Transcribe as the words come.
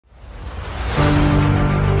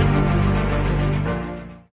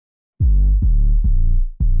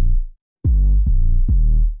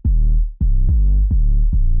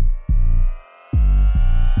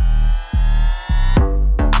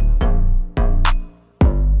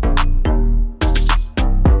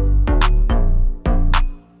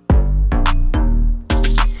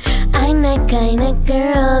kind of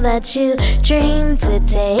girl that you dream to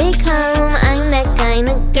take home. I'm that kind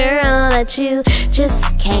of girl that you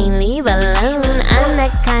just can't leave alone. I'm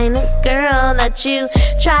that kind of girl that you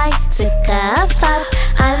try to cuff up.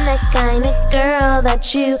 I'm that kind of girl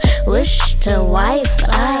that you wish to wipe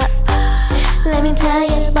up. Let me tell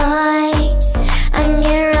you, boy, I'm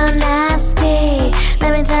your real nasty.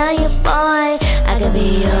 Let me tell you, boy, I could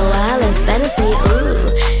be your wildest fantasy.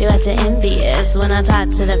 Ooh, you actin' envious when I talk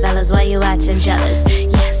to the fellas. Why you actin' jealous?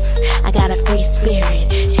 Yes, I got a free spirit,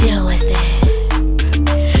 deal with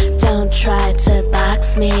it. Don't try to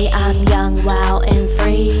box me, I'm young, wild, and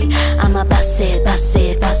free. I'ma bust it, bust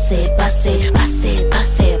it, bust it, bust it, bust it,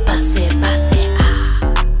 bust it, bust it, bust it.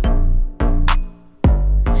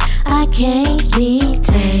 I can't be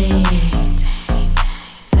tamed.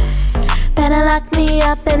 Better lock me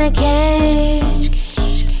up in a cage.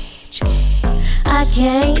 I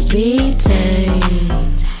can't be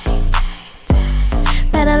tamed.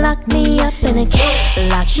 Better lock me up in a cage.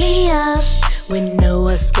 Lock me up with no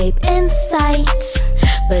escape in sight.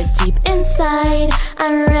 But deep inside,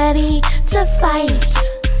 I'm ready to fight.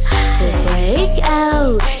 To break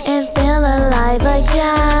out and feel alive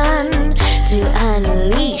again. To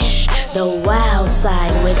unleash the wild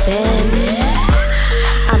side within.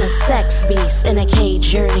 I'm a sex beast in a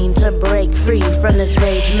cage, yearning to break free from this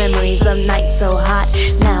rage. Memories of nights so hot,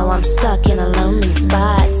 now I'm stuck in a lonely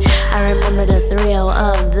spot. I remember the thrill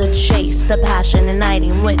of the chase, the passion and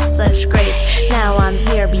hiding with such grace. Now I'm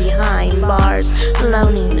here behind bars,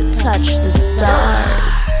 longing to touch the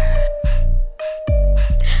stars.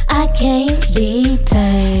 I can't be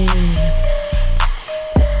tamed.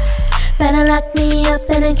 Better lock me up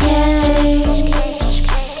in a cage.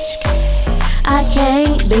 I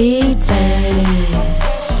can't be tamed.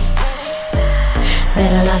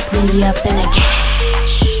 Better lock me up in a cage.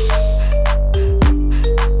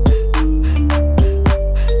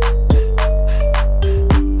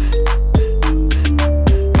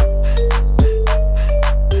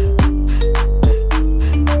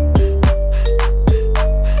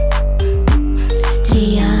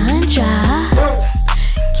 Deuandra,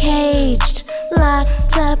 caged,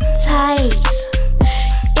 locked up tight.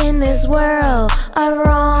 In this world of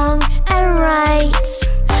wrong and right,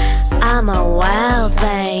 I'm a wild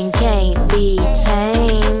thing, can't be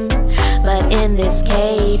tamed. But in this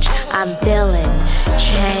cage, I'm feeling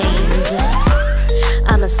chained.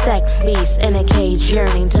 I'm a sex beast in a cage,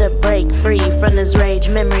 yearning to break free from this rage.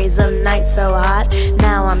 Memories of nights so hot,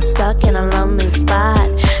 now I'm stuck in a lonely spot.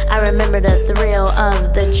 I remember the thrill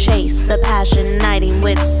of the chase, the passion hiding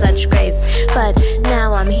with such grace. But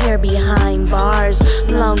now I'm here behind bars,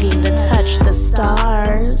 longing to touch the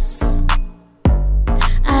stars.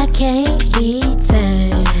 I can't be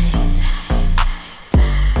tamed.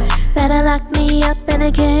 Better lock me up in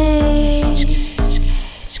a cage.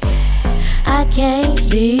 I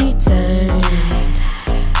can't be tamed.